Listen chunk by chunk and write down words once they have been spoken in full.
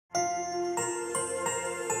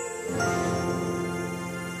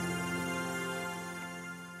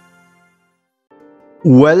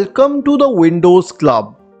Welcome to the Windows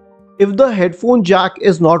Club. If the headphone jack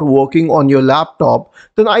is not working on your laptop,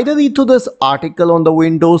 then either read through this article on the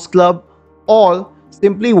Windows Club or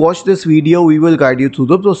simply watch this video. We will guide you through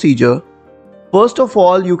the procedure. First of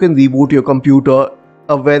all, you can reboot your computer,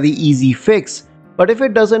 a very easy fix. But if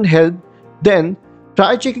it doesn't help, then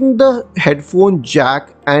try checking the headphone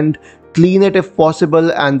jack and clean it if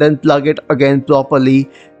possible and then plug it again properly.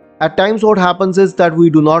 At times what happens is that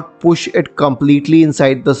we do not push it completely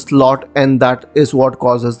inside the slot, and that is what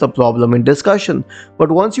causes the problem in discussion.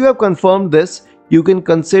 But once you have confirmed this, you can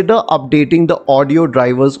consider updating the audio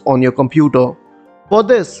drivers on your computer. For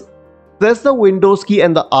this, press the Windows key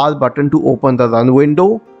and the R button to open the run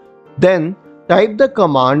window. Then type the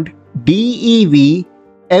command dev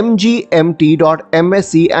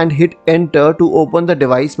mgmt.msc and hit enter to open the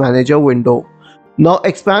device manager window. Now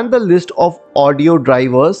expand the list of audio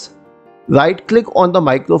drivers. Right click on the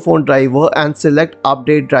microphone driver and select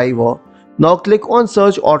update driver. Now click on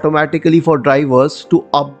search automatically for drivers to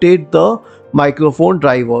update the microphone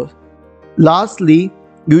driver. Lastly,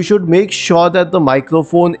 you should make sure that the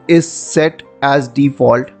microphone is set as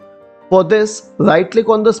default. For this, right click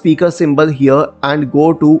on the speaker symbol here and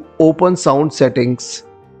go to open sound settings.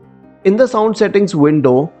 In the sound settings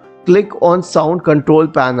window, click on sound control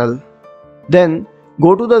panel. Then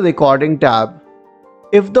go to the recording tab.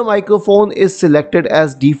 If the microphone is selected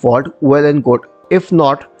as default, well and good. If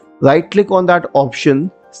not, right click on that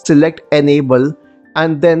option, select enable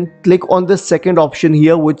and then click on the second option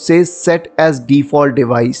here which says set as default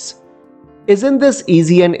device. Isn't this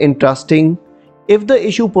easy and interesting? If the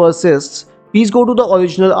issue persists, please go to the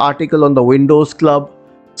original article on the Windows Club,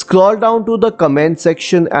 scroll down to the comment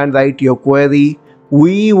section and write your query.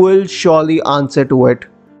 We will surely answer to it.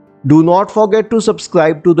 Do not forget to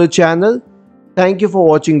subscribe to the channel. Thank you for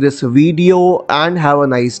watching this video and have a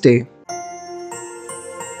nice day.